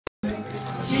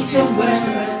Teach them where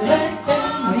and let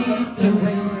them lead the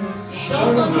way. Show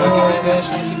them all that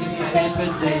they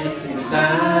possess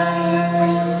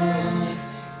inside.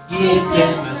 Give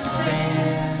them a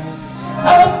sense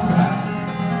of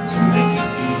pride to make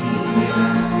it easier.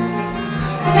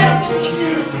 Let the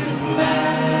children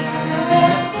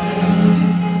laughter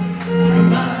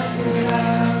remind us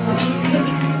how we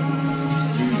used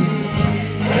to be.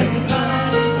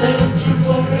 Everybody's searching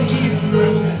for a hero.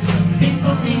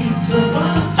 People need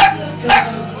someone to look up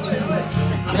to.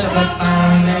 Never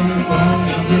find anyone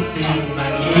to fill my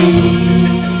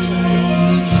needs.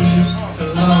 The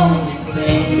lonely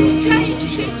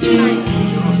place to do.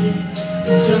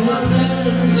 Someone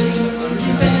learns to be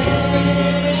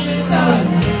better.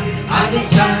 I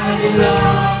decided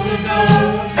long ago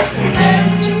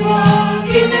never to walk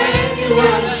in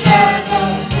anyone's shadow.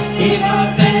 If I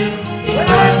fail, if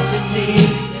I succeed,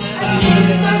 at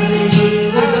least I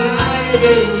believe as I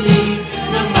believe.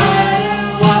 No matter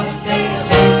what they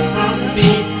take from me,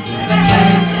 they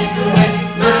can't take away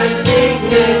my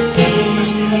dignity.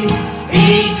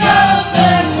 Because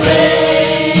the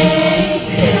greatest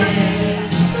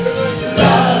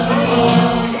love of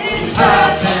all is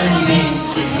happening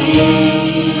to me.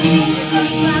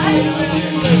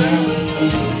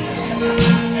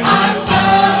 I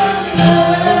found the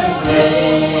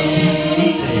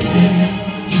greatest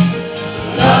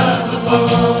love of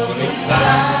all inside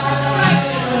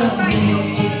of me.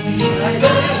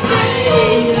 The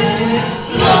greatest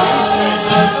love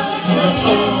of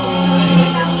all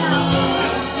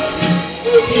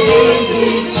is easy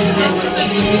to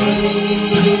achieve.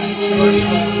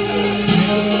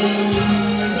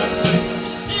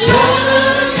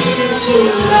 Learning to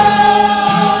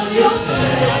love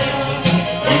yourself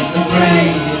is the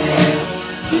greatest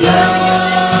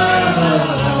love of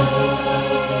all.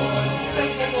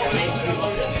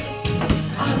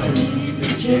 I believe the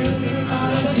children, I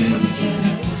believe the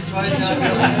children.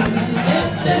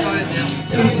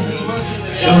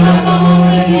 Show them all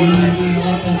that you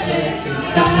possess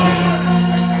inside.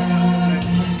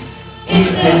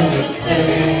 Give them a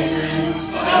sense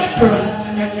of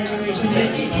pride to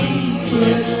make it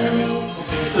easier.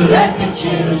 Let the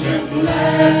children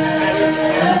laughter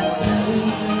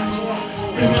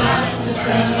remind us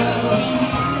how we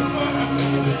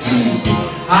used to be.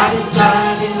 I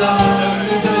decided long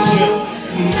ago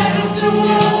never to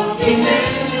walk in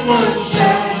anyone's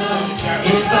shadows.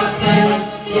 If I fail,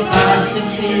 if I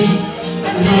succeed,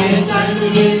 at least I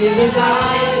live as I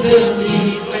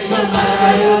believe. No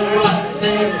matter what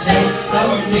they take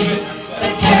from me,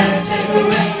 they can't take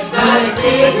away my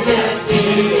dignity.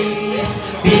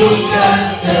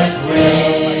 Because the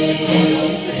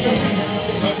greatest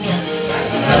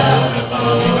love of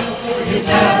all is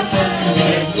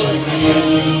happening to me.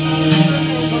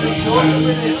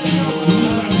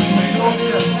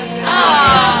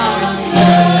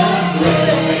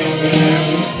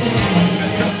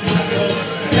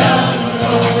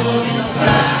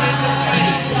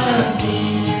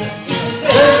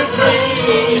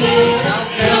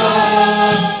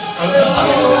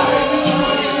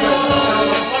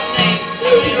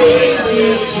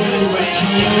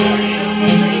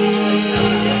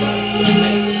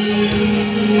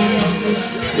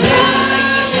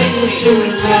 To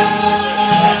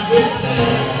love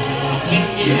yourself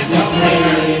is the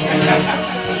greatest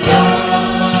love.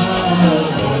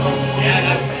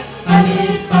 And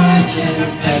if I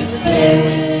just that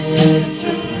special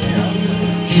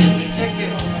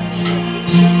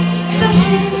that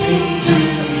is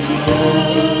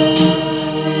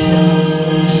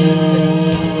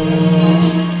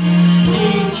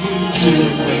need you to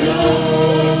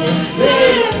belong.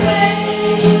 Their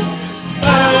praise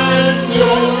and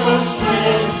your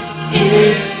strength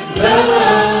in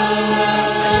love.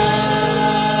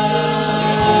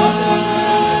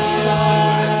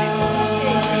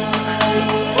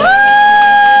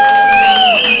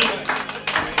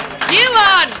 You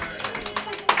won!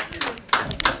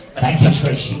 Thank you,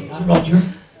 Tracey. And Roger.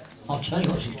 I'll tell you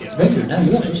what, she's getting better now,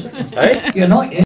 you are. Hey? You're not yet.